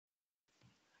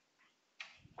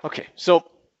Okay, so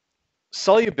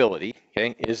solubility,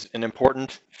 okay, is an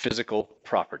important physical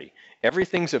property.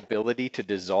 Everything's ability to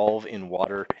dissolve in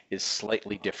water is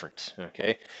slightly different,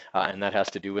 okay? And that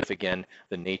has to do with, again,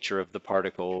 the nature of the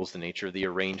particles, the nature of the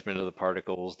arrangement of the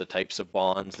particles, the types of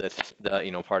bonds that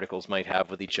the particles might have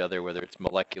with each other, whether it's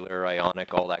molecular,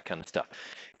 ionic, all that kind of stuff,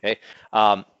 okay?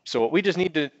 So what we just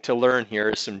need to learn here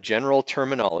is some general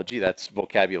terminology, that's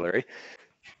vocabulary,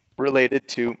 related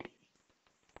to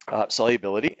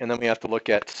solubility, and then we have to look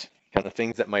at kind of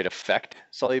things that might affect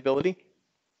solubility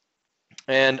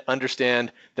and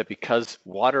understand that because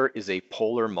water is a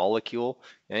polar molecule,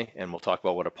 okay, and we'll talk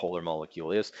about what a polar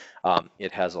molecule is,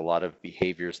 it has a lot of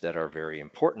behaviors that are very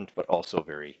important, but also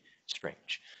very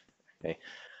strange, okay?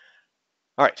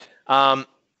 All right,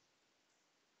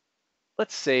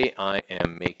 let's say I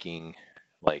am making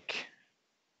like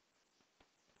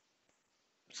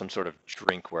some sort of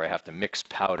drink where I have to mix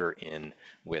powder in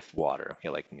with water, okay,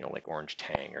 like orange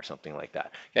tang or something like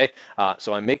that. Okay,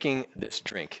 so I'm making this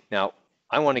drink. Now,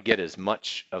 I want to get as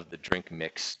much of the drink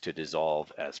mix to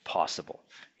dissolve as possible.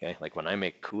 Okay, like when I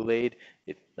make Kool-Aid,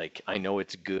 I know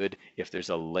it's good if there's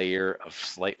a layer of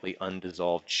slightly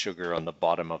undissolved sugar on the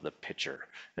bottom of the pitcher.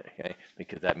 Okay,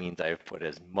 because that means I've put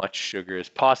as much sugar as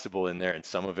possible in there, and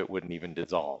some of it wouldn't even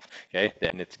dissolve. Okay,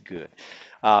 then it's good.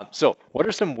 So what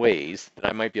are some ways that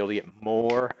I might be able to get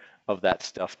more of that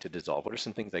stuff to dissolve? What are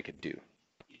some things I could do?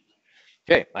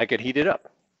 Okay, I could heat it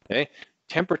up. Okay,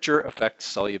 temperature affects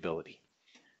solubility.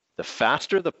 The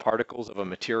faster the particles of a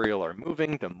material are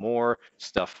moving, the more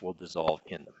stuff will dissolve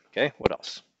in them. Okay, what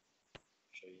else?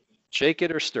 Shake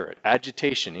it or stir it.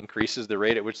 Agitation increases the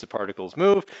rate at which the particles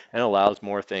move and allows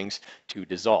more things to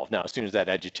dissolve. Now, as soon as that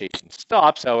agitation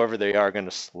stops, however, they are going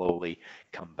to slowly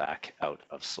come back out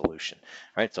of solution.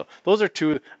 All right, so those are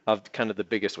two of kind of the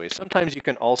biggest ways. Sometimes you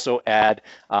can also add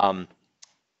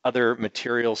other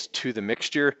materials to the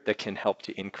mixture that can help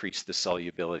to increase the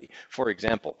solubility. For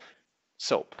example,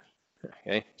 soap.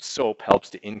 Okay, soap helps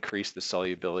to increase the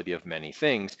solubility of many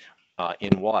things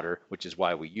in water, which is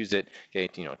why we use it. Okay,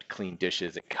 to clean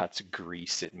dishes, it cuts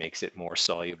grease, it makes it more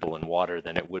soluble in water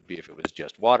than it would be if it was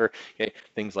just water. Okay,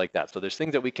 things like that. So there's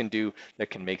things that we can do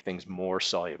that can make things more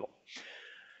soluble.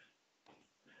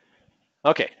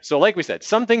 Okay, so like we said,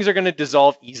 some things are going to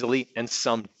dissolve easily and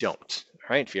some don't.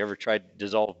 Right? If you ever tried to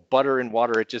dissolve butter in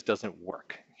water, it just doesn't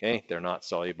work. Okay, they're not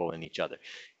soluble in each other.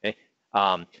 Okay,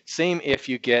 same if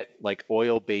you get like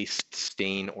oil-based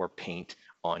stain or paint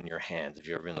on your hands. If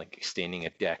you've ever been like staining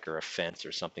a deck or a fence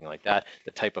or something like that,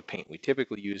 the type of paint we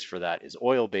typically use for that is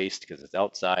oil-based because it's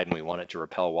outside and we want it to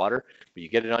repel water. But you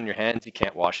get it on your hands, you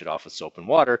can't wash it off with soap and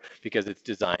water because it's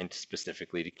designed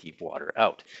specifically to keep water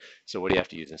out. So what do you have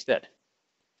to use instead?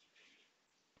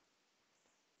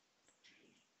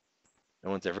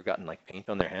 No one's ever gotten like paint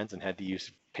on their hands and had to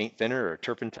use paint thinner or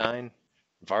turpentine,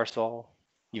 Varsol,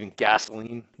 even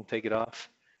gasoline will take it off.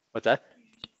 What's that?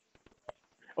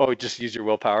 Oh, just use your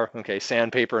willpower. Okay,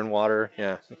 sandpaper and water.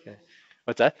 Yeah. Okay.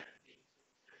 What's that?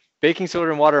 Baking soda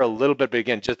and water a little bit, but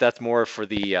again, just that's more for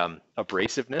the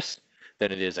abrasiveness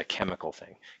than it is a chemical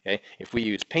thing. Okay. If we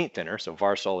use paint thinner, so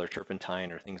Varsol or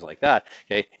turpentine or things like that,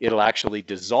 okay, it'll actually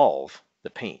dissolve the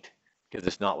paint because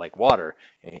it's not like water.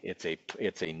 It's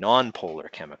a non-polar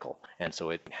chemical, and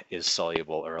so it is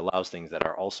soluble or allows things that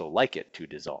are also like it to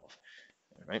dissolve.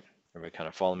 All right. Everybody kind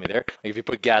of follow me there? Like if you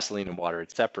put gasoline and water,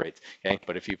 it separates, okay?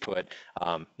 But if you put,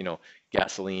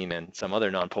 gasoline and some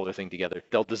other non-polar thing together,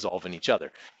 they'll dissolve in each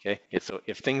other, okay? So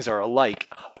if things are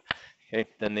alike, okay,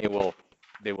 then they will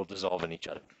dissolve in each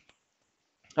other.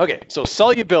 Okay, so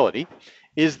solubility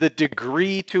is the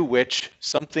degree to which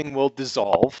something will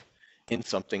dissolve in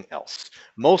something else.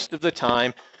 Most of the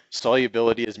time,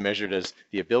 solubility is measured as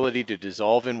the ability to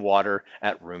dissolve in water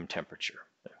at room temperature.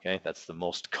 Okay, that's the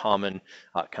most common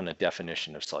kind of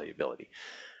definition of solubility.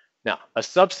 Now, a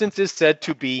substance is said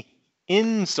to be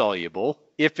insoluble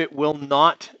if it will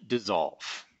not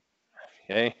dissolve.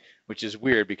 Okay, which is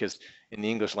weird because in the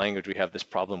English language we have this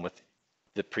problem with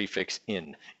the prefix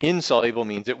in. Insoluble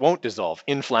means it won't dissolve.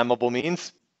 Inflammable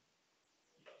means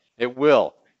it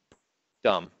will.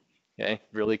 Dumb. Okay,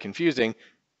 really confusing.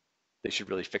 They should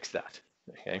really fix that.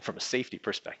 Okay, from a safety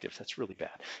perspective, that's really bad.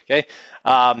 Okay,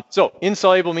 so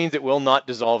insoluble means it will not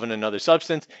dissolve in another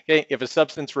substance. Okay, if a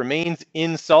substance remains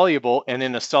insoluble and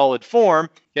in a solid form,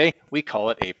 okay, we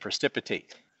call it a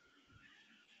precipitate.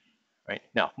 Right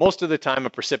now, most of the time, a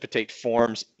precipitate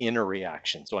forms in a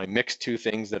reaction. So I mix two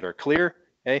things that are clear,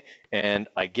 okay, and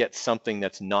I get something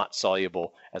that's not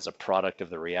soluble as a product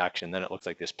of the reaction. Then it looks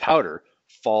like this powder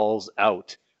falls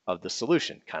out of the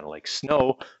solution, kind of like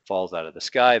snow falls out of the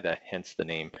sky, hence the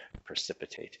name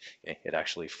precipitate. Okay? It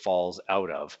actually falls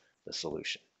out of the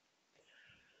solution.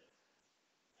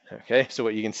 Okay, so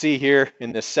what you can see here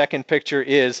in this second picture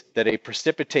is that a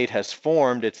precipitate has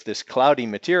formed. It's this cloudy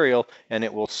material, and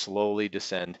it will slowly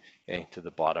descend to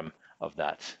the bottom of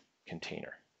that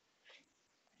container.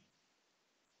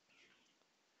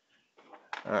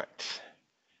 All right.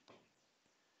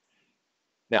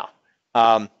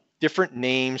 Now, different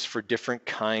names for different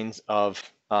kinds of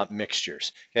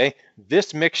mixtures. Okay,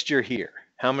 this mixture here,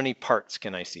 how many parts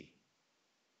can I see?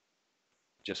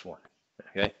 Just one.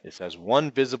 Okay, it says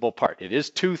one visible part. It is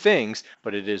two things,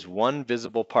 but it is one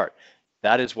visible part.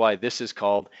 That is why this is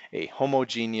called a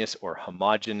homogeneous or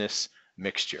homogeneous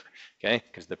mixture. Okay,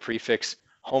 because the prefix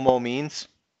homo means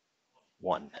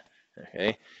one.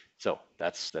 Okay, so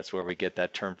that's where we get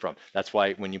that term from. That's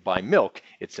why when you buy milk,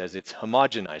 it says it's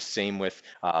homogenized. Same with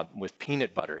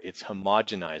peanut butter. It's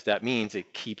homogenized. That means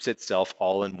it keeps itself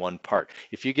all in one part.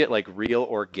 If you get like real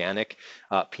organic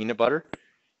peanut butter,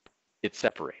 it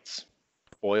separates.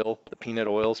 Oil, the peanut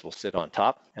oils will sit on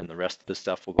top, and the rest of the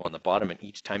stuff will go on the bottom. And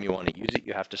each time you want to use it,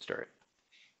 you have to stir it.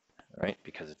 All right,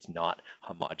 because it's not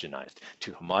homogenized.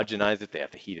 To homogenize it, they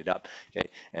have to heat it up, okay?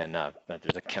 And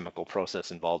there's a chemical process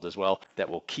involved as well that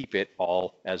will keep it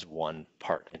all as one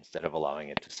part instead of allowing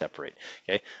it to separate,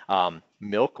 okay?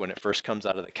 Milk, when it first comes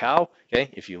out of the cow, okay,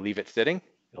 if you leave it sitting,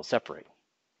 it'll separate.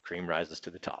 Cream rises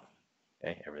to the top.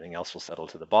 Okay, everything else will settle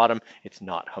to the bottom. It's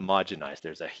not homogenized.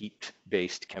 There's a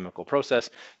heat-based chemical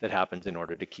process that happens in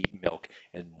order to keep milk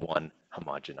in one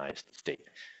homogenized state.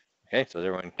 Okay, so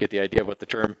everyone get the idea of what the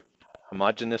term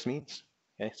homogeneous means?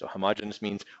 Okay, so homogeneous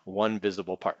means one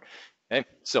visible part. Okay,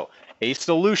 so a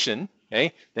solution,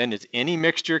 okay, then is any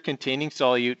mixture containing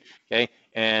solute, okay,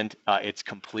 and it's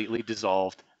completely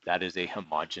dissolved. That is a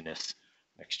homogeneous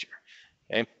mixture.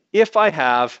 Okay, if I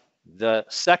have the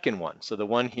second one, so the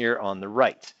one here on the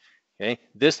right, okay,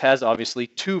 this has obviously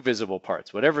two visible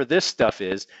parts. Whatever this stuff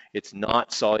is, it's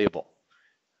not soluble,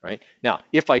 right? Now,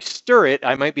 if I stir it,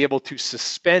 I might be able to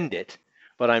suspend it,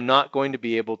 but I'm not going to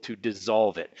be able to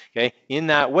dissolve it, okay? In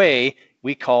that way,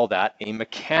 we call that a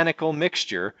mechanical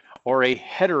mixture or a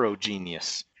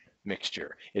heterogeneous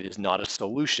mixture. It is not a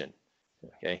solution,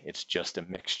 okay? It's just a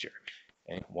mixture,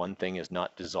 okay? One thing is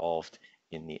not dissolved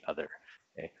in the other,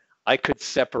 okay? I could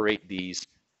separate these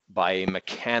by a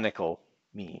mechanical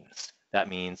means. That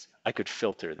means I could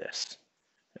filter this.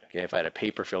 Okay, if I had a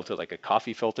paper filter like a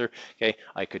coffee filter, okay,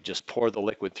 I could just pour the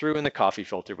liquid through and the coffee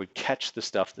filter would catch the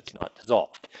stuff that's not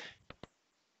dissolved.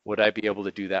 Would I be able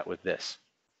to do that with this?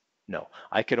 No,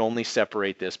 I could only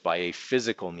separate this by a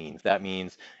physical means. That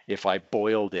means if I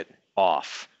boiled it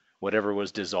off, whatever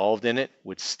was dissolved in it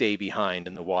would stay behind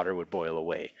and the water would boil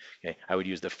away. Okay, I would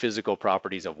use the physical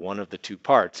properties of one of the two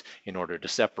parts in order to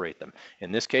separate them.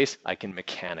 In this case, I can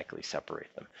mechanically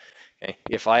separate them. Okay,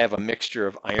 if I have a mixture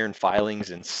of iron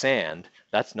filings and sand,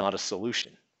 that's not a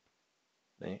solution.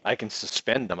 Okay, I can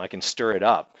suspend them, I can stir it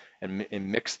up and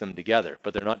mix them together,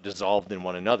 but they're not dissolved in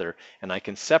one another, and I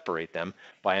can separate them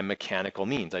by a mechanical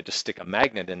means. I just stick a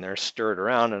magnet in there, stir it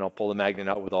around, and I'll pull the magnet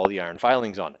out with all the iron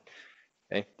filings on it.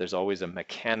 Okay, there's always a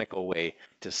mechanical way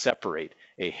to separate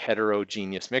a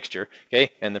heterogeneous mixture. Okay,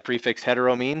 and the prefix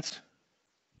hetero means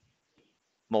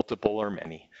multiple or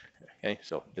many. Okay,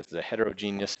 so this is a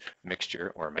heterogeneous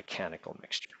mixture or a mechanical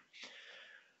mixture.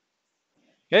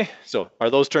 Okay, so are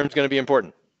those terms going to be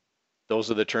important?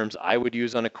 Those are the terms I would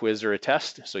use on a quiz or a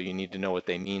test, so you need to know what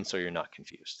they mean so you're not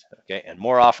confused. Okay, and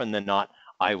more often than not,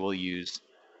 I will use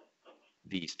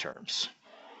these terms.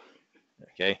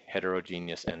 Okay,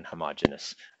 heterogeneous and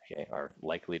homogeneous, okay, are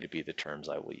likely to be the terms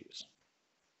I will use.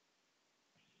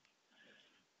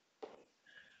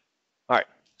 All right,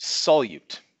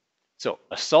 solute. So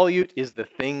a solute is the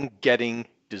thing getting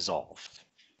dissolved.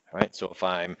 All right, so if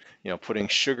I'm putting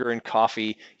sugar in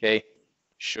coffee, okay,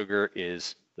 sugar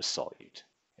is the solute.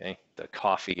 Okay, the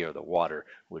coffee or the water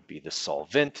would be the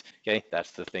solvent. Okay, that's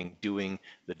the thing doing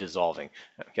the dissolving.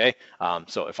 Okay,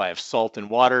 so if I have salt and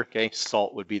water, okay,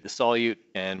 salt would be the solute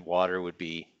and water would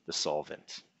be the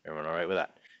solvent. Everyone all right with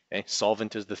that? Okay,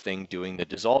 solvent is the thing doing the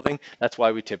dissolving. That's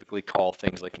why we typically call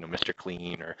things like Mr.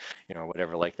 Clean or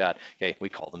whatever like that. Okay, we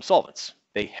call them solvents.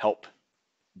 They help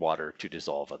water to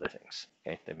dissolve other things.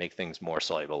 Okay, they make things more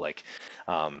soluble, like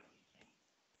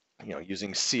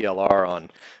using CLR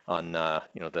on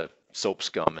the soap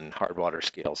scum and hard water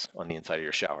scales on the inside of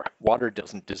your shower. Water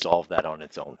doesn't dissolve that on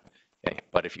its own. Okay,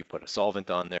 but if you put a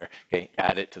solvent on there, okay,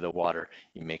 add it to the water,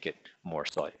 you make it more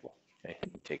soluble. Okay,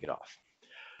 you take it off.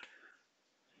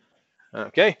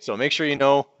 Okay, so make sure you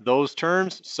know those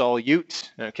terms. Solute,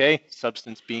 okay,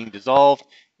 substance being dissolved,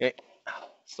 Okay,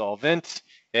 solvent,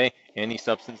 okay, any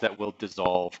substance that will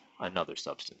dissolve another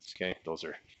substance, okay? Those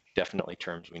are definitely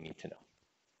terms we need to know.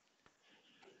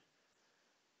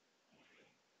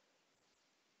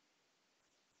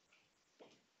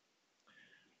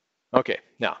 Okay,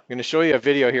 now I'm going to show you a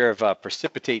video here of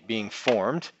precipitate being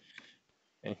formed,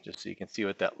 okay, just so you can see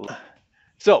what that looks like.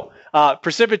 So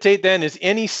precipitate then is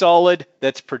any solid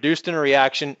that's produced in a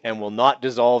reaction and will not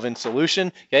dissolve in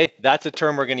solution. Okay, that's a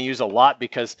term we're going to use a lot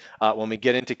because when we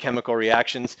get into chemical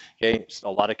reactions, okay, a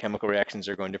lot of chemical reactions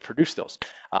are going to produce those.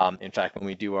 In fact, when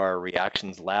we do our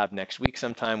reactions lab next week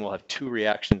sometime, we'll have 2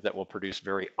 reactions that will produce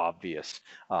very obvious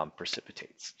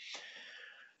precipitates.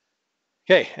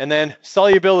 Okay, and then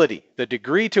solubility. The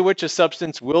degree to which a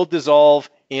substance will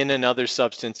dissolve in another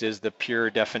substance is the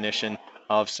pure definition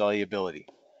of solubility.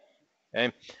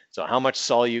 Okay, so how much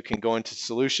solute can go into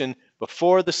solution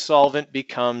before the solvent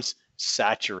becomes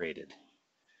saturated.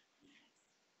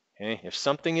 Okay, if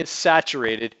something is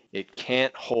saturated, it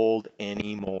can't hold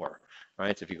any more.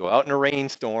 Right? So if you go out in a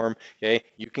rainstorm, okay,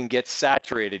 you can get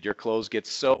saturated. Your clothes get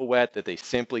so wet that they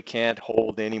simply can't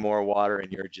hold any more water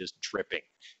and you're just dripping.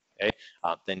 Okay,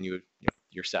 then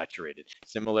you're saturated.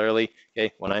 Similarly,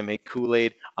 okay, when I make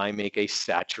Kool-Aid, I make a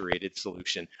saturated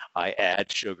solution. I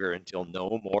add sugar until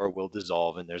no more will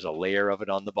dissolve, and there's a layer of it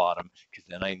on the bottom because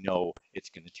then I know it's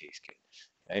going to taste good.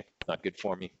 Okay, not good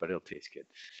for me, but it'll taste good.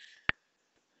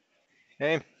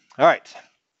 Okay, all right.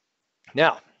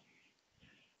 Now,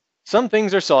 some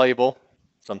things are soluble,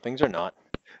 some things are not.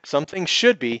 Some things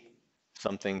should be,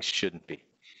 some things shouldn't be.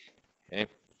 Okay,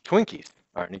 Twinkies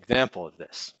are an example of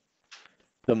this.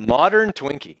 The modern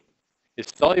Twinkie is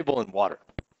soluble in water.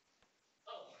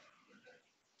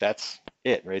 That's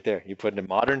it right there. You put a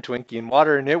modern Twinkie in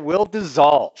water and it will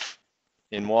dissolve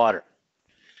in water.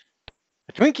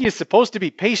 A Twinkie is supposed to be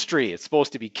pastry. It's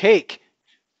supposed to be cake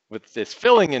with this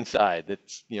filling inside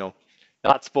that's,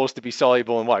 not supposed to be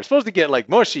soluble in water. It's supposed to get like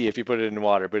mushy if you put it in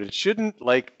water, but it shouldn't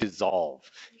like dissolve,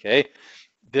 okay?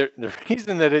 The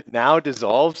reason that it now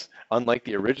dissolves, unlike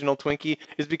the original Twinkie,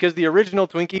 is because the original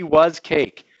Twinkie was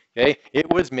cake, okay?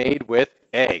 It was made with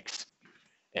eggs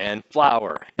and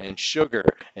flour and sugar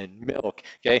and milk,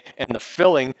 okay? And the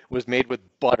filling was made with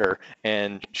butter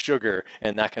and sugar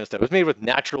and that kind of stuff. It was made with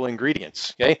natural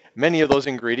ingredients, okay? Many of those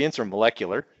ingredients are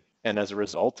molecular, and as a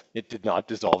result, it did not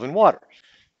dissolve in water,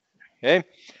 okay?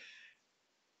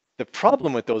 The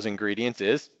problem with those ingredients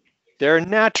is they're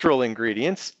natural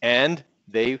ingredients and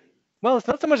well, it's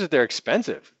not so much that they're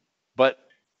expensive, but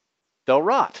they'll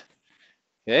rot.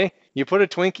 Okay, you put a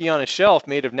Twinkie on a shelf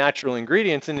made of natural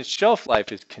ingredients and its shelf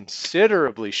life is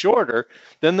considerably shorter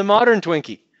than the modern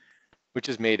Twinkie, which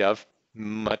is made of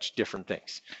much different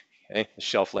things. Okay, the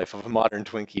shelf life of a modern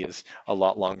Twinkie is a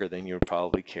lot longer than you would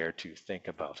probably care to think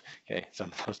about. Okay, some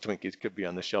of those Twinkies could be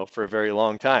on the shelf for a very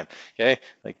long time. Okay,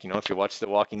 like, if you watch The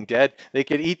Walking Dead, they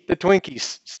could eat the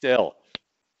Twinkies still.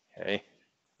 Okay,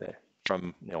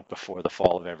 from before the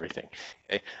fall of everything.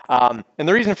 Okay, and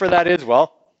the reason for that is,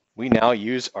 well, we now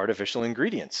use artificial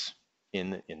ingredients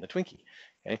in the Twinkie,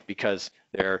 okay, because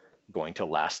they're going to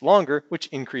last longer, which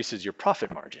increases your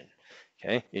profit margin.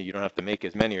 Okay, you don't have to make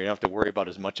as many, or you don't have to worry about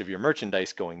as much of your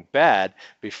merchandise going bad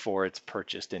before it's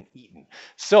purchased and eaten.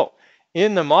 So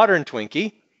in the modern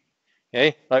Twinkie,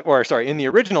 okay, in the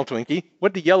original Twinkie,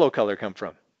 what did the yellow color come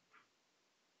from?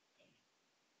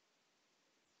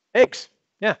 Eggs.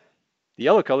 Yeah, the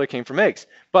yellow color came from eggs,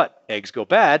 but eggs go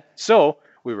bad, so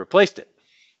we replaced it.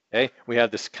 Okay, we have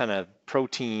this kind of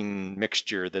protein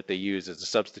mixture that they use as a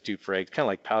substitute for eggs, kind of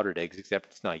like powdered eggs, except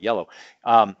it's not yellow.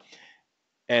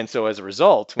 And so as a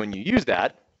result, when you use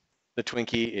that, the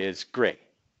Twinkie is gray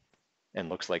and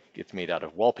looks like it's made out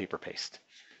of wallpaper paste.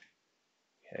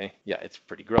 Okay, yeah, it's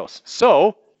pretty gross.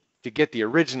 So to get the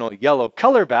original yellow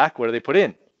color back, what do they put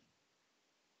in?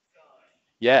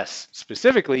 Yes,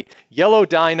 specifically yellow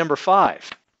dye number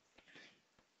 5.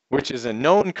 Which is a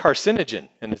known carcinogen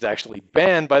and is actually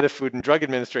banned by the Food and Drug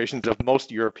Administrations of most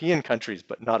European countries,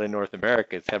 but not in North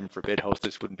America. It's heaven forbid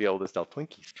Hostess wouldn't be able to sell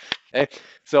Twinkies. Okay?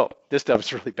 So this stuff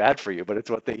is really bad for you, but it's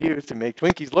what they use to make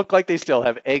Twinkies look like they still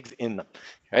have eggs in them.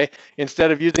 Okay?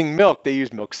 Instead of using milk, they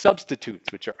use milk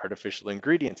substitutes, which are artificial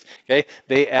ingredients. Okay?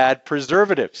 They add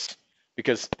preservatives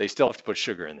because they still have to put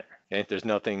sugar in there. Okay? There's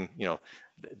nothing,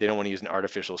 they don't want to use an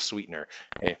artificial sweetener.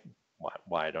 Okay?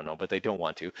 Why, I don't know, but they don't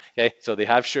want to. Okay, so they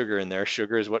have sugar in there.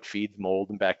 Sugar is what feeds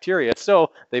mold and bacteria, so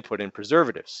they put in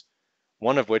preservatives,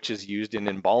 one of which is used in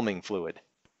embalming fluid.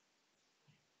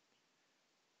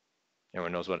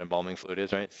 Everyone knows what embalming fluid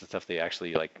is, right? It's the stuff they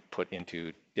actually like put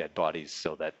into dead bodies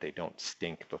so that they don't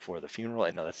stink before the funeral.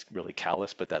 I know that's really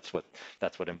callous, but that's what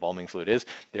embalming fluid is.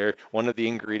 They're one of the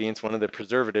ingredients, one of the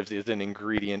preservatives is an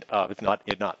ingredient of. It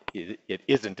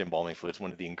isn't embalming fluid. It's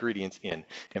one of the ingredients in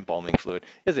embalming fluid.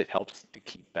 Is it helps to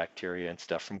keep bacteria and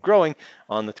stuff from growing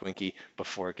on the Twinkie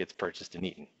before it gets purchased and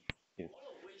eaten.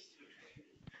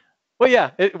 Well,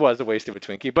 yeah, it was a waste of a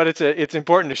Twinkie, but it's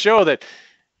important to show that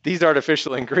these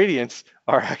artificial ingredients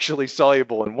are actually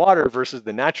soluble in water versus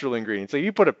the natural ingredients. So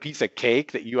you put a piece of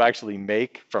cake that you actually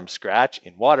make from scratch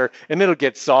in water, and it'll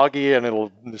get soggy and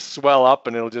it'll swell up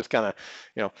and it'll just kind of,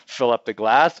 fill up the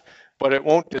glass, but it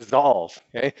won't dissolve.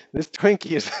 Okay, this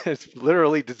Twinkie is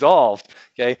literally dissolved.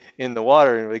 Okay, in the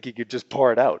water, and like you could just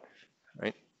pour it out.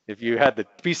 Right? If you had the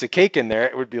piece of cake in there,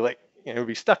 it would be like it would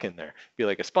be stuck in there. It'd be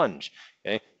like a sponge.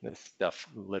 Okay, this stuff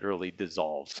literally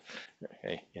dissolves.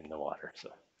 Okay, in the water. So.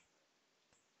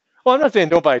 Well, I'm not saying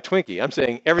don't buy a Twinkie. I'm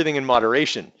saying everything in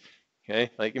moderation.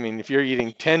 Okay, like I mean, if you're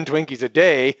eating 10 Twinkies a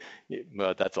day,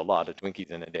 well, that's a lot of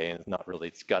Twinkies in a day, and it's not really.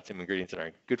 It's got some ingredients that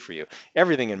aren't good for you.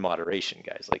 Everything in moderation,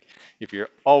 guys. Like if you're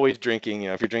always drinking,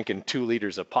 if you're drinking 2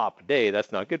 liters of pop a day,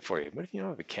 that's not good for you. But if you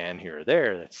have a can here or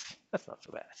there, that's not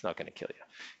so bad. It's not going to kill you.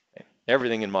 Okay?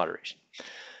 Everything in moderation.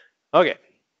 Okay,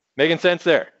 making sense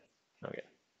there. Okay.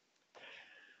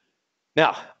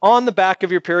 Now, on the back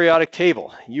of your periodic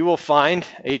table, you will find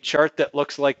a chart that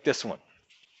looks like this one.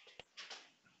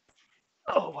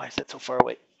 Oh, why is that so far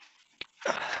away?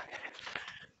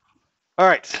 All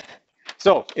right,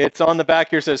 so it's on the back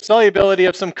here. It says solubility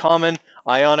of some common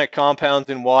ionic compounds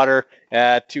in water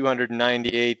at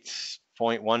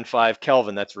 298.15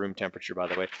 Kelvin. That's room temperature, by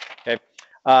the way. Okay.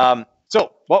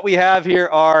 So what we have here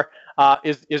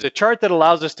is a chart that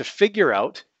allows us to figure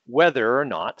out whether or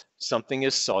not something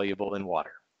is soluble in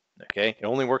water. Okay, it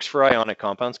only works for ionic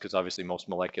compounds because obviously most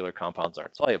molecular compounds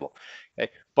aren't soluble.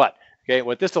 Okay, but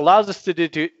what this allows us to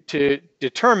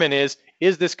determine is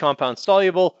this compound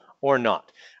soluble or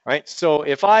not? All right, so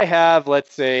if I have,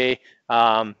 let's say,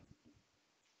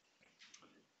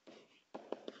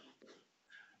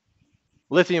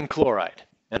 lithium chloride,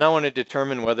 and I want to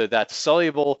determine whether that's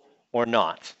soluble or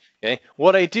not. Okay,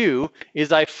 what I do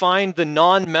is I find the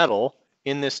nonmetal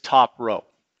in this top row.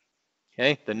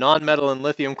 Okay, the nonmetal in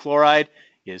lithium chloride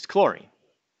is chlorine.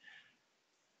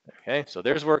 Okay, so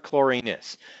there's where chlorine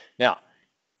is. Now,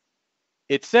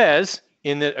 it says,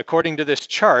 according to this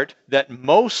chart, that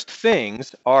most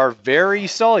things are very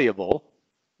soluble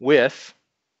with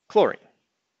chlorine.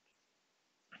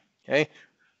 Okay,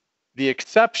 the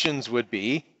exceptions would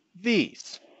be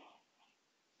these.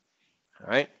 All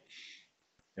right.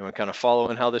 Anyone kind of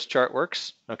following how this chart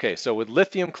works? Okay, so would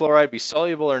lithium chloride be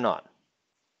soluble or not?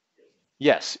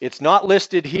 Yes, it's not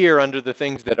listed here under the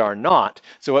things that are not,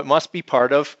 so it must be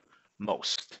part of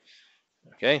most.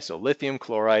 Okay, so lithium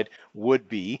chloride would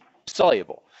be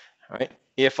soluble. All right.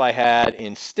 If I had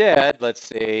instead, let's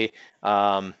say,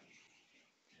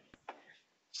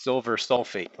 silver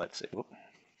sulfate, let's say.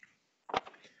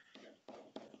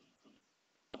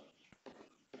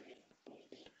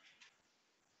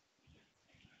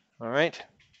 All right,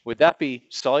 would that be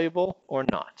soluble or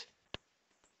not?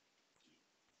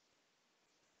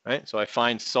 All right, so I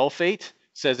find sulfate,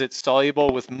 says it's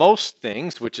soluble with most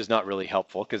things, which is not really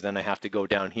helpful because then I have to go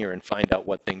down here and find out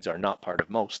what things are not part of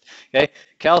most. Okay,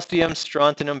 calcium,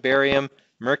 strontium, barium,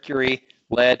 mercury,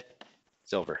 lead,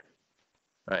 silver.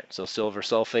 All right, so silver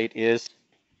sulfate is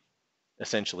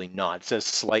essentially not. It says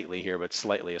slightly here, but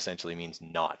slightly essentially means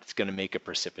not. It's going to make a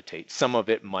precipitate. Some of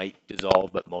it might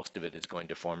dissolve, but most of it is going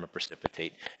to form a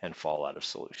precipitate and fall out of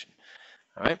solution.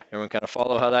 All right, everyone kind of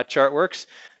follow how that chart works?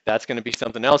 That's going to be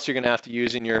something else you're going to have to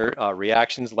use in your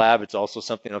reactions lab. It's also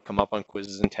something that'll come up on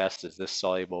quizzes and tests. Is this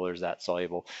soluble or is that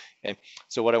soluble? Okay,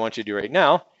 so what I want you to do right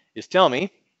now is tell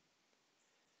me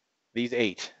these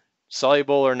 8,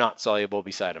 soluble or not soluble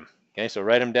beside them. Okay, so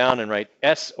write them down and write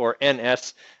S or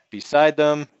NS beside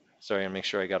them. Sorry, I'll make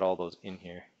sure I got all those in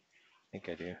here. I think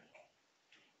I do.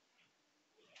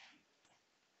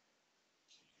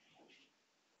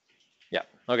 Yeah,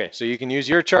 okay, so you can use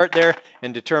your chart there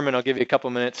and determine. I'll give you a couple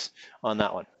minutes on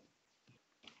that one.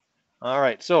 All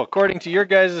right, so according to your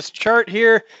guys' chart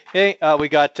here, okay, we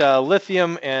got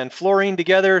lithium and fluorine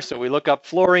together. So we look up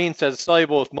fluorine, says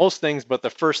soluble with most things, but the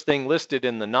first thing listed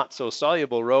in the not so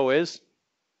soluble row is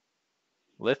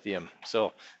lithium.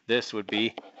 So this would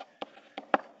be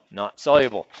not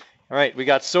soluble. All right, we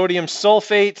got sodium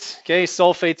sulfate. Okay,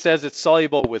 sulfate says it's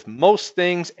soluble with most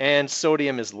things, and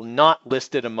sodium is not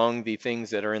listed among the things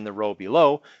that are in the row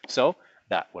below. So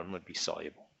that one would be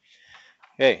soluble.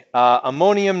 Okay,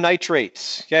 ammonium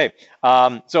nitrate. Okay,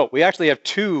 so we actually have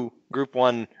 2 group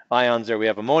 1 ions there. We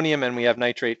have ammonium and we have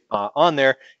nitrate on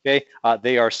there. Okay,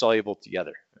 they are soluble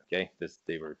together. Okay,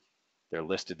 they're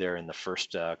listed there in the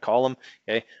first column.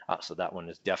 Okay, so that one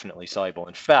is definitely soluble.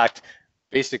 In fact,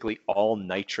 basically all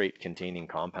nitrate-containing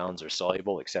compounds are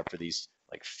soluble except for these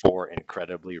like 4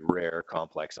 incredibly rare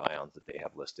complex ions that they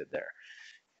have listed there.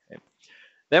 Okay.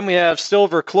 Then we have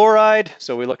silver chloride.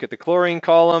 So we look at the chlorine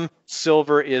column.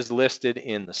 Silver is listed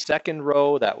in the second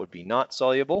row. That would be not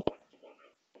soluble.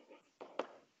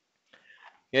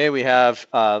 Okay, we have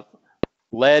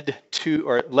lead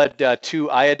 2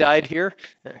 iodide here.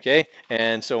 Okay,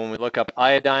 and so when we look up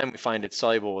iodine, we find it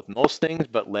soluble with most things,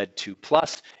 but lead 2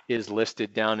 plus is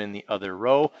listed down in the other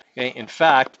row. Okay, in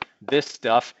fact, this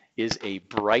stuff is a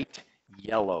bright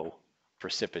yellow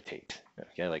precipitate.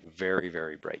 Okay, like very,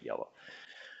 very bright yellow.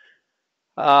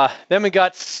 Then we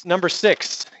got number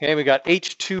 6. Okay, we got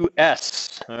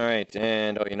H2S. All right,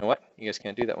 and oh, you know what? You guys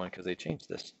can't do that one because they changed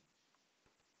this.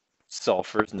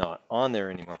 Sulfur's not on there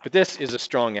anymore. But this is a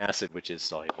strong acid, which is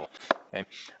soluble. Okay,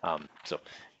 so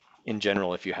in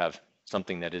general, if you have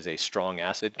something that is a strong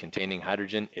acid containing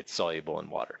hydrogen, it's soluble in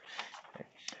water. Okay.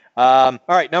 All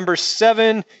right, number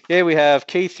 7. Okay, we have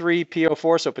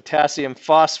K3PO4, so potassium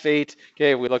phosphate.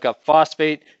 Okay, we look up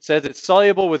phosphate. It says it's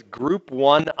soluble with group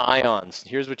 1 ions.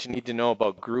 Here's what you need to know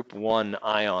about group 1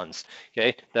 ions.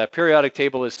 Okay, the periodic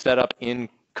table is set up in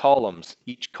columns.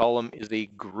 Each column is a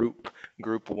group.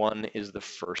 Group 1 is the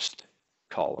first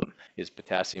column. Is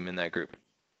potassium in that group?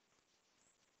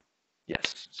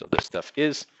 Yes, so this stuff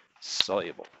is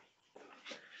soluble.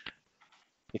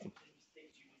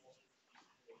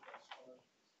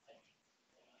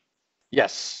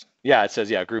 Yes. Yeah, it says,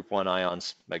 yeah, group 1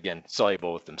 ions, again,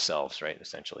 soluble with themselves, right,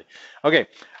 essentially. Okay,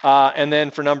 and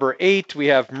then for number 8, we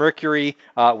have mercury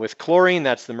with chlorine.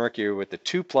 That's the mercury with the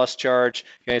 2 plus charge.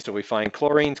 Okay, so we find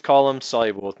chlorine's column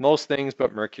soluble with most things,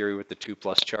 but mercury with the 2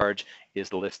 plus charge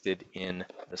is listed in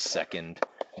the second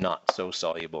not so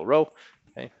soluble row.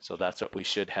 Okay, so that's what we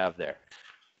should have there.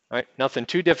 All right, nothing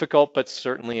too difficult, but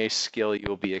certainly a skill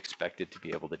you'll be expected to be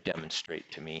able to demonstrate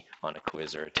to me on a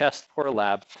quiz or a test or a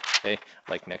lab, okay,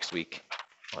 like next week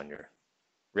on your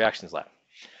reactions lab.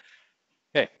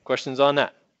 Okay, questions on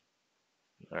that?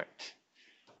 All right.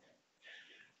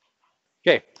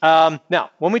 Okay,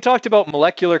 now when we talked about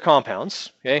molecular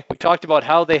compounds, okay, we talked about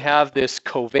how they have this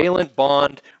covalent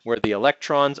bond where the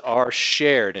electrons are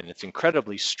shared and it's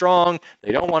incredibly strong.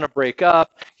 They don't want to break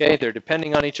up. Okay, they're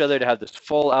depending on each other to have this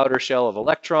full outer shell of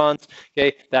electrons.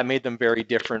 Okay, that made them very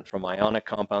different from ionic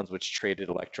compounds which traded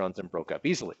electrons and broke up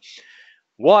easily.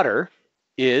 Water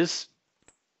is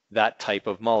that type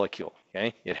of molecule.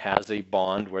 Okay, it has a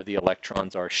bond where the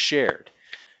electrons are shared.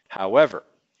 However,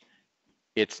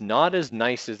 it's not as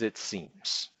nice as it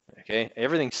seems. Okay,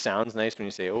 everything sounds nice when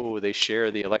you say, oh, they share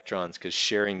the electrons, because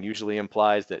sharing usually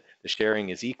implies that the sharing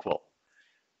is equal.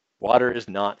 Water is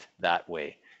not that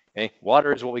way. Okay,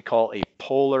 water is what we call a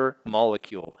polar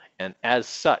molecule, and as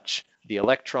such, the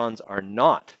electrons are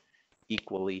not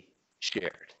equally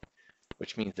shared,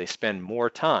 which means they spend more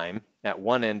time at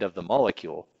one end of the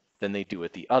molecule than they do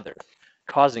at the other,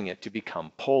 causing it to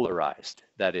become polarized.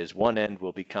 That is, one end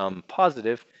will become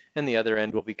positive and the other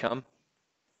end will become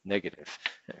negative,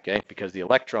 okay? Because the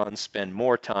electrons spend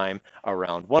more time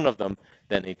around one of them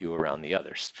than they do around the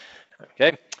others,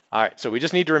 okay? All right, so we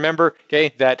just need to remember,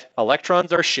 okay, that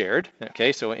electrons are shared,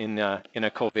 okay? So in a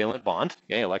covalent bond,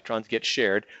 okay, electrons get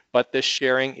shared, but the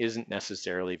sharing isn't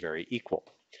necessarily very equal.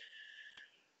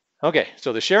 Okay,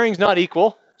 so the sharing's not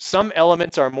equal. Some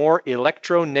elements are more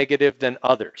electronegative than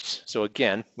others. So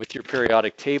again, with your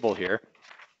periodic table here,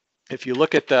 if you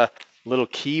look at the little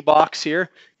key box here,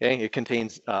 okay, it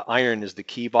contains iron is the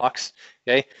key box,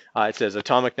 okay? It says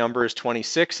atomic number is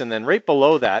 26, and then right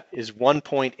below that is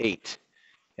 1.8,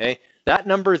 okay? That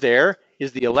number there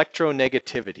is the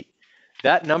electronegativity.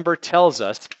 That number tells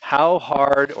us how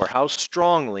hard or how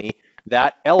strongly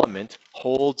that element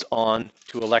holds on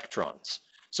to electrons.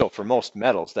 So for most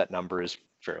metals, that number is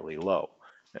fairly low.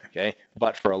 Okay,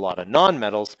 but for a lot of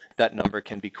nonmetals, that number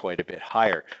can be quite a bit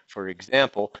higher. For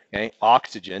example, okay,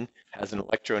 oxygen has an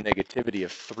electronegativity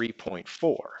of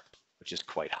 3.4, which is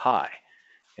quite high,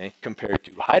 okay, compared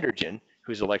to hydrogen,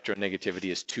 whose electronegativity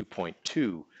is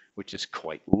 2.2, which is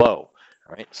quite low.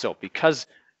 All right, so because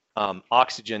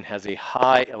oxygen has a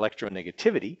high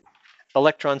electronegativity,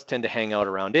 electrons tend to hang out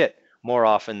around it more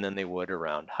often than they would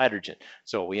around hydrogen.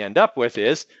 So what we end up with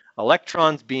is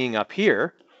electrons being up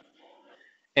here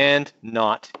and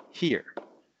not here.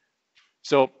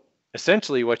 So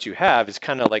essentially what you have is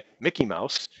kind of like Mickey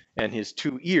Mouse, and his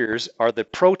 2 ears are the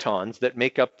protons that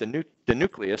make up the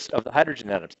nucleus of the hydrogen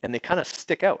atoms, and they kind of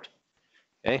stick out.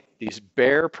 Okay? These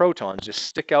bare protons just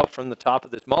stick out from the top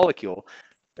of this molecule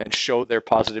and show their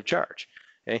positive charge.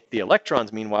 Okay? The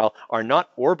electrons, meanwhile, are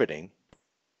not orbiting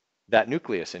that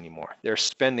nucleus anymore. They're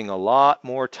spending a lot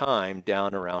more time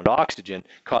down around oxygen,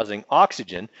 causing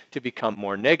oxygen to become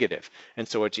more negative. And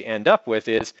so what you end up with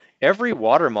is every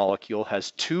water molecule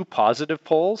has 2 positive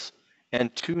poles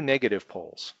and 2 negative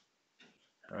poles.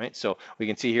 All right, so we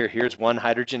can see here, here's one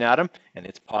hydrogen atom and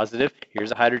it's positive.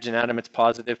 Here's a hydrogen atom, it's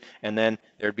positive. And then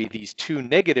there'd be these 2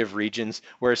 negative regions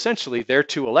where essentially their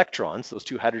 2 electrons, those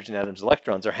 2 hydrogen atoms'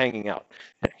 electrons are hanging out,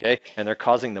 okay? And they're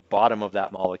causing the bottom of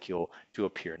that molecule to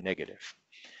appear negative.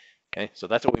 Okay, so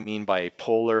that's what we mean by a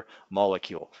polar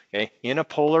molecule. Okay, in a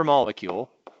polar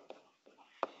molecule,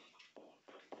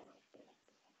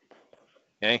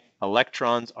 okay,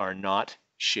 electrons are not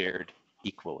shared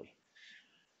equally.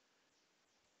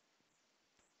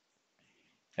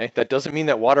 Okay, that doesn't mean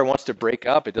that water wants to break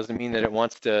up. It doesn't mean that it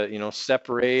wants to,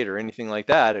 separate or anything like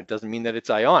that. It doesn't mean that it's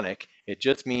ionic. It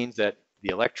just means that the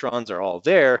electrons are all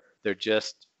there. They're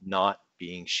just not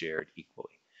being shared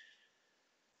equally.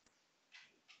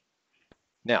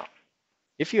 Now,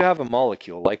 if you have a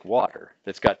molecule like water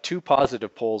that's got 2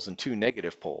 positive poles and 2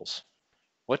 negative poles,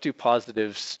 what do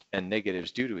positives and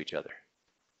negatives do to each other?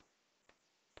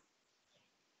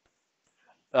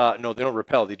 No, they don't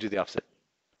repel. They do the opposite.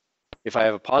 If I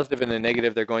have a positive and a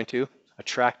negative, they're going to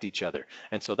attract each other.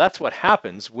 And so that's what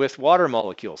happens with water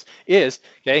molecules is,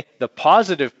 okay, the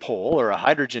positive pole or a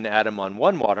hydrogen atom on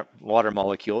one water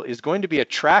molecule is going to be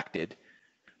attracted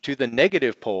to the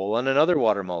negative pole on another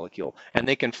water molecule. And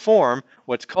they can form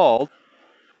what's called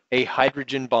a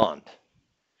hydrogen bond.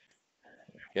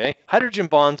 Okay, hydrogen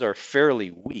bonds are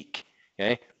fairly weak,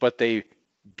 okay, but they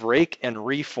break and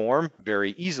reform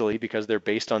very easily because they're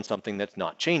based on something that's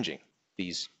not changing,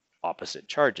 these opposite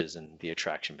charges and the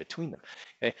attraction between them.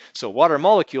 Okay, so water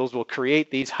molecules will create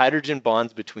these hydrogen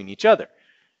bonds between each other,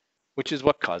 which is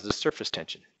what causes surface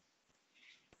tension.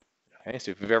 Okay, so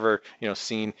if you've ever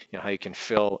seen how you can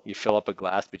fill up a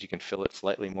glass, but you can fill it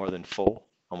slightly more than full.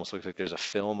 Almost looks like there's a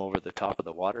film over the top of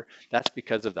the water. That's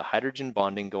because of the hydrogen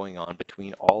bonding going on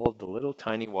between all of the little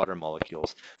tiny water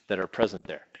molecules that are present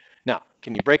there. Now,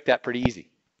 can you break that pretty easy?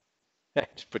 Okay,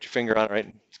 just put your finger on it, right,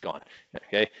 and it's gone.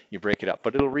 Okay, you break it up,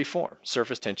 but it'll reform.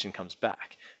 Surface tension comes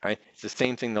back. Right, it's the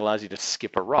same thing that allows you to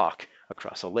skip a rock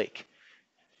across a lake.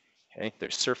 Okay,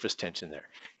 there's surface tension there.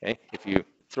 Okay, if you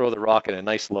throw the rock at a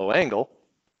nice low angle,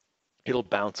 it'll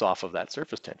bounce off of that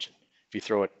surface tension. If you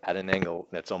throw it at an angle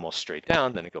that's almost straight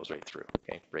down, then it goes right through,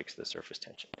 okay, breaks the surface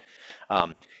tension.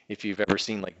 If you've ever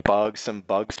seen like bugs, some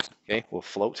bugs, okay, will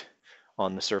float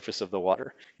on the surface of the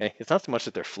water. Okay? It's not so much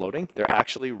that they're floating, they're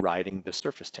actually riding the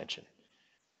surface tension.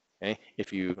 Okay?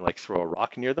 If you like throw a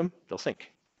rock near them, they'll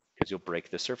sink because you'll break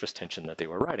the surface tension that they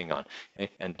were riding on, okay?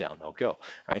 And down they'll go.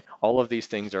 Right? All of these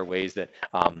things are ways that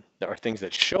there are things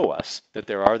that show us that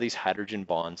there are these hydrogen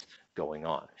bonds going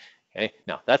on. Okay?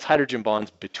 Now, that's hydrogen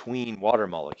bonds between water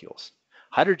molecules.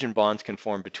 Hydrogen bonds can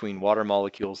form between water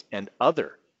molecules and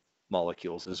other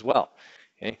molecules as well.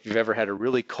 Okay? If you've ever had a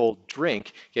really cold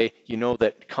drink, okay, you know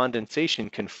that condensation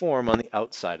can form on the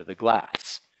outside of the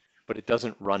glass, but it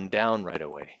doesn't run down right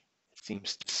away. It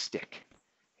seems to stick.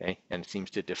 Okay? And it seems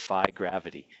to defy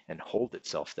gravity and hold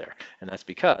itself there. And that's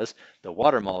because the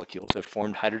water molecules have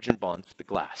formed hydrogen bonds with the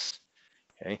glass.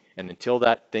 Okay? And until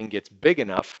that thing gets big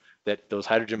enough that those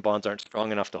hydrogen bonds aren't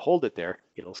strong enough to hold it there,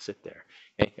 it'll sit there.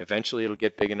 Okay? Eventually it'll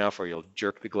get big enough or you'll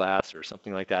jerk the glass or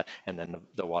something like that, and then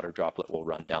the water droplet will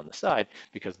run down the side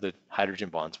because the hydrogen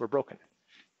bonds were broken.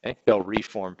 Okay? They'll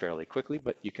reform fairly quickly,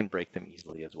 but you can break them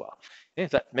easily as well. Okay?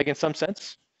 Is that making some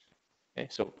sense? Okay?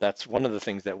 So that's one of the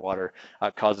things that water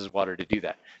causes water to do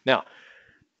that. Now,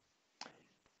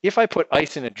 if I put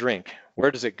ice in a drink, where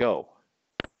does it go?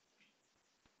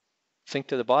 Sink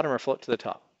to the bottom or float to the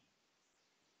top?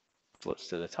 Floats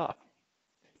to the top.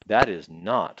 That is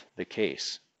not the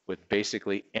case with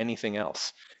basically anything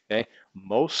else. Okay?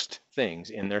 Most things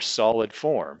in their solid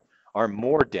form are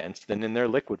more dense than in their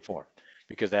liquid form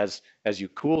because as you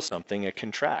cool something, it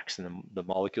contracts and the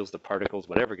molecules, the particles,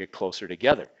 whatever, get closer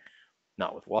together.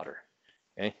 Not with water.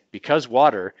 Okay? Because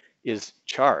water is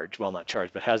charged, well, not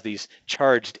charged, but has these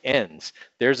charged ends,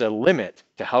 there's a limit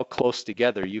to how close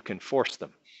together you can force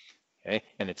them. Okay?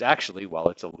 And it's actually, well,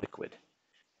 it's a liquid.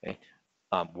 Okay?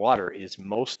 Water is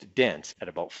most dense at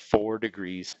about 4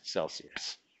 degrees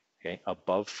Celsius, okay,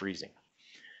 above freezing.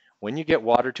 When you get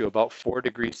water to about 4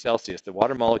 degrees Celsius, the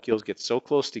water molecules get so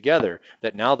close together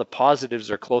that now the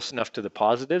positives are close enough to the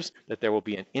positives that there will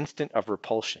be an instant of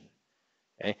repulsion,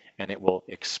 okay, and it will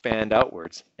expand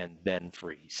outwards and then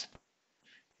freeze.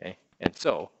 Okay? And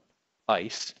so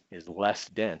ice is less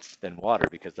dense than water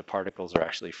because the particles are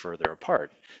actually further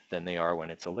apart than they are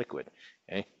when it's a liquid,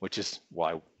 okay? Which is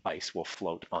why ice will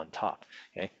float on top,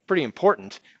 okay? Pretty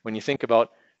important when you think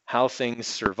about how things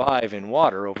survive in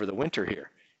water over the winter here,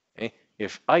 okay?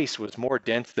 If ice was more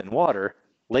dense than water,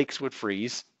 lakes would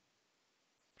freeze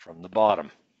from the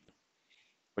bottom,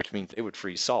 which means they would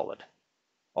freeze solid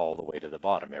all the way to the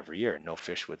bottom every year. No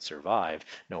fish would survive.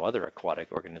 No other aquatic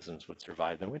organisms would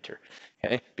survive the winter.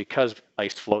 Okay? Because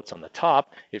ice floats on the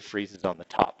top, it freezes on the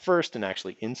top first and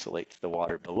actually insulates the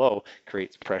water below,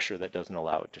 creates pressure that doesn't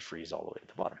allow it to freeze all the way to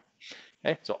the bottom.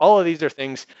 Okay? So all of these are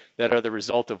things that are the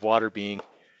result of water being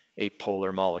a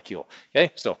polar molecule.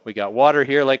 Okay, so we got water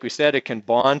here. Like we said, it can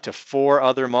bond to 4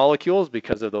 other molecules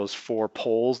because of those 4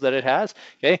 poles that it has.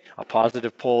 Okay, a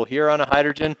positive pole here on a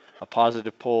hydrogen, a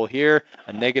positive pole here,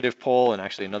 a negative pole, and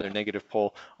actually another negative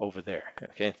pole over there.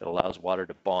 Okay, that allows water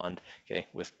to bond, okay,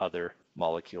 with other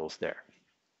molecules there.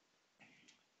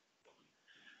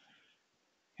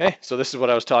 Okay, so this is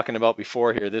what I was talking about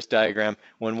before here, this diagram.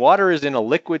 When water is in a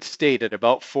liquid state at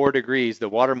about 4 degrees, the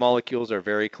water molecules are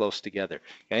very close together.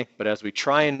 Okay, but as we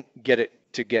try and get it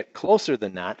to get closer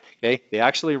than that, okay, they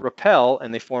actually repel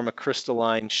and they form a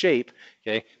crystalline shape,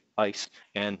 okay, ice,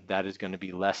 and that is going to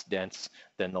be less dense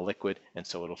than the liquid, and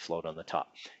so it'll float on the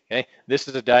top. Okay, this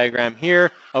is a diagram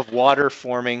here of water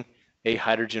forming a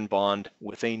hydrogen bond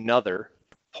with another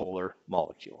polar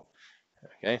molecule.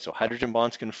 Okay, so hydrogen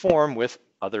bonds can form with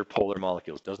other polar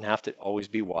molecules. Doesn't have to always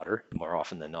be water. More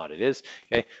often than not, it is.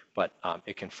 Okay, but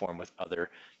it can form with other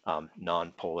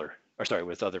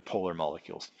with other polar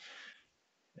molecules.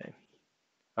 Okay.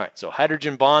 All right, so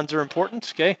hydrogen bonds are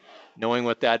important. Okay, knowing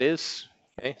what that is.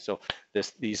 Okay, so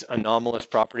these anomalous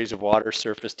properties of water,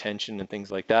 surface tension, and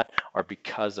things like that are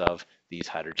because of these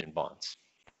hydrogen bonds.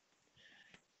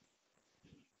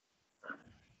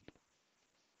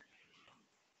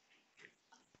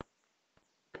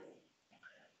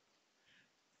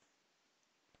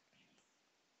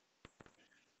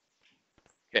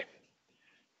 Okay.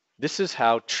 This is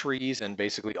how trees and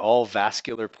basically all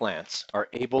vascular plants are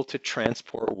able to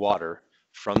transport water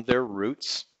from their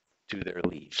roots to their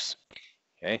leaves.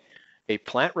 Okay? A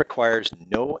plant requires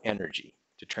no energy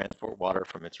to transport water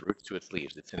from its roots to its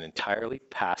leaves. It's an entirely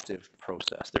passive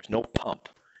process. There's no pump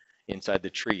inside the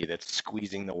tree that's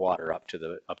squeezing the water up to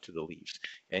the leaves.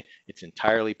 Okay? It's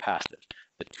entirely passive.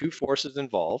 The 2 forces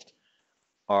involved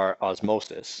are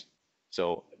osmosis.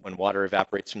 So when water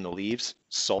evaporates from the leaves,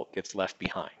 salt gets left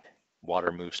behind.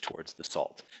 Water moves towards the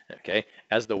salt. Okay,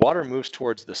 as the water moves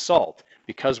towards the salt,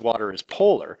 because water is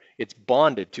polar, it's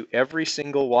bonded to every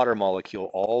single water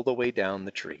molecule all the way down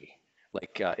the tree.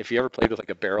 Like if you ever played with like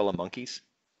a barrel of monkeys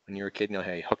when you were a kid, you know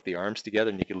how you hook the arms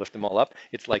together and you can lift them all up?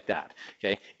 It's like that.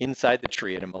 Okay, inside the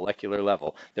tree at a molecular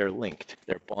level, they're linked.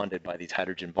 They're bonded by these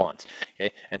hydrogen bonds.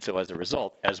 Okay, and so as a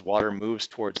result, as water moves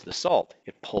towards the salt,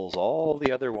 it pulls all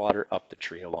the other water up the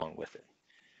tree along with it.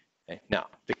 Okay? Now,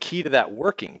 the key to that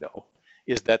working, though,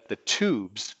 is that the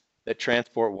tubes that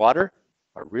transport water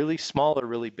are really small or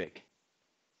really big.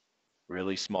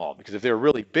 Really small, because if they're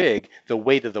really big, the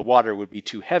weight of the water would be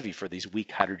too heavy for these weak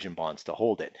hydrogen bonds to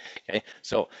hold it. Okay,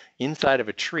 so inside of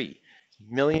a tree,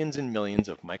 millions and millions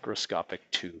of microscopic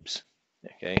tubes.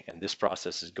 Okay, and this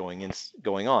process is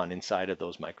going on inside of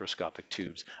those microscopic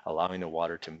tubes, allowing the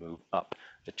water to move up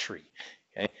the tree.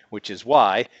 Okay, which is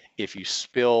why if you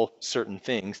spill certain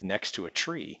things next to a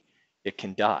tree, it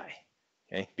can die.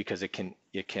 Okay, because it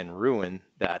can ruin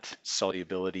that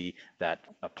solubility, that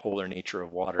polar nature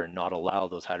of water, and not allow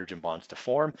those hydrogen bonds to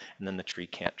form, and then the tree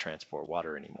can't transport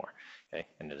water anymore. Okay,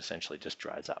 and it essentially just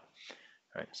dries up.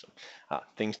 All right, so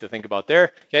things to think about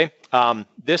there. Okay,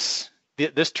 this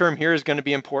term here is going to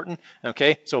be important.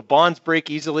 Okay, so bonds break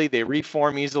easily, they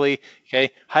reform easily. Okay,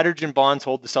 hydrogen bonds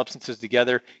hold the substances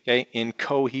together. Okay, in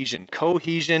cohesion.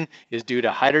 Cohesion is due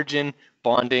to hydrogen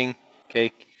bonding.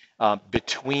 Okay,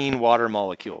 between water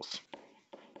molecules.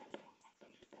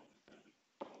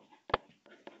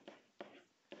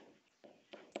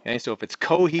 Okay, so if it's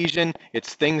cohesion,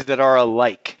 it's things that are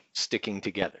alike sticking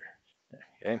together.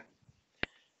 Okay.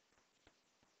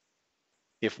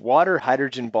 If water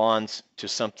hydrogen bonds to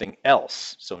something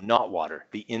else, so not water,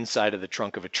 the inside of the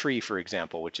trunk of a tree, for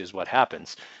example, which is what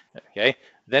happens, okay,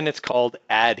 then it's called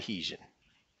adhesion.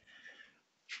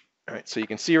 All right, so you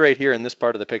can see right here in this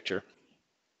part of the picture,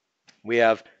 we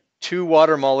have 2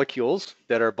 water molecules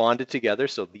that are bonded together,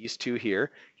 so these 2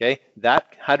 here, okay, that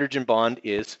hydrogen bond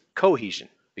is cohesion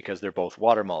because they're both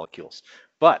water molecules.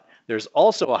 But there's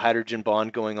also a hydrogen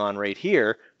bond going on right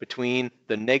here between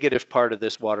the negative part of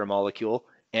this water molecule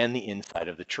and the inside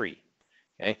of the tree.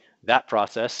 Okay, that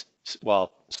process,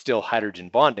 while still hydrogen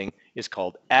bonding, is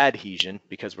called adhesion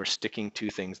because we're sticking two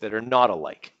things that are not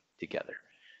alike together.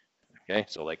 Okay,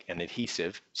 so like an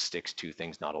adhesive sticks two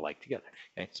things not alike together.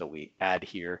 Okay, so we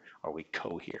adhere or we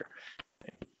cohere.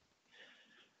 Okay.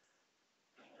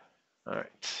 All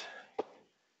right.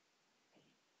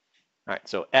 All right,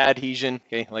 so adhesion,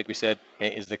 okay, like we said,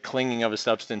 okay, is the clinging of a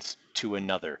substance to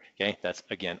another. Okay, that's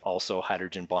again also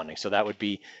hydrogen bonding. So that would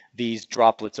be these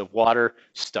droplets of water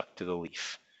stuck to the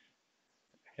leaf.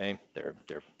 Okay, they're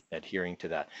adhering to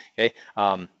that. Okay,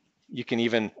 you can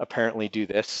even apparently do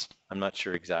this. I'm not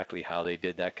sure exactly how they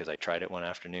did that because I tried it one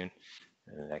afternoon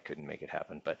and I couldn't make it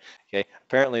happen. But okay,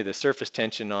 apparently the surface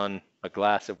tension on a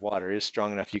glass of water is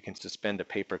strong enough you can suspend a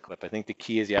paper clip. I think the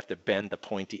key is you have to bend the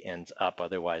pointy ends up,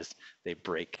 otherwise they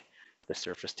break the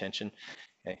surface tension.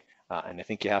 Okay, and I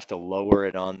think you have to lower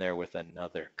it on there with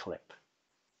another clip.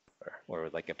 Or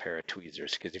with like a pair of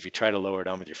tweezers, because if you try to lower it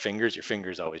down with your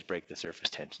fingers always break the surface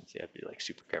tension. So you have to be like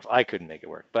super careful. I couldn't make it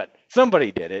work, but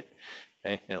somebody did it,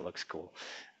 okay? And it looks cool,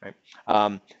 right?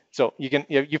 So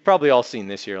you've probably all seen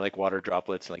this here, like water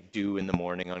droplets, like dew in the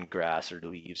morning on grass or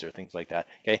leaves or things like that.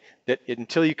 Okay,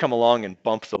 until you come along and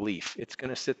bump the leaf, it's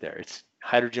going to sit there. It's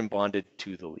hydrogen bonded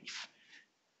to the leaf.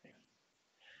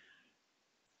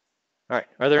 All right.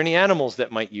 Are there any animals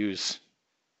that might use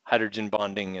hydrogen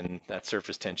bonding and that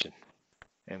surface tension?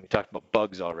 And we talked about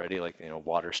bugs already, like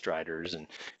water striders and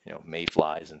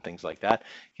mayflies and things like that.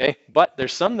 Okay, but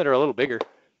there's some that are a little bigger,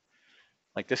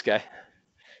 like this guy.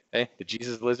 Okay, the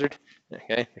Jesus lizard.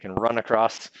 Okay, they can run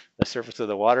across the surface of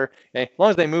the water. Okay, as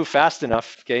long as they move fast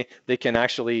enough, okay, they can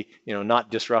actually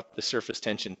not disrupt the surface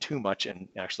tension too much and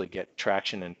actually get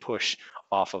traction and push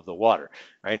off of the water,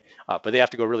 right? But they have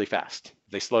to go really fast.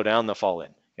 If they slow down, they'll fall in.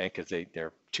 Okay, because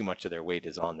they're too much of their weight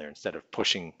is on there. Instead of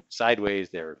pushing sideways,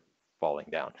 they're falling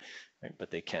down, right? But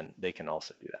they can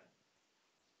also do that.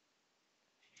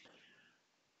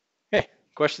 Okay,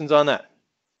 questions on that?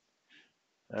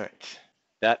 All right,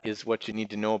 that is what you need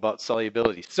to know about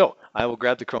solubility. So I will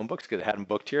grab the Chromebooks because I had them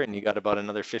booked here, and you got about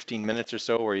another 15 minutes or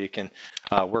so where you can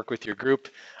work with your group.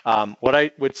 What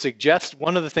I would suggest,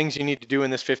 one of the things you need to do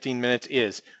in this 15 minutes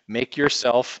is make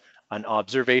yourself an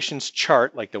observations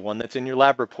chart like the one that's in your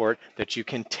lab report that you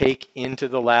can take into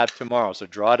the lab tomorrow. So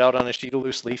draw it out on a sheet of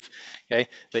loose leaf, okay,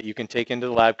 that you can take into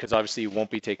the lab because obviously you won't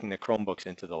be taking the Chromebooks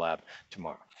into the lab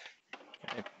tomorrow.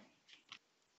 Okay.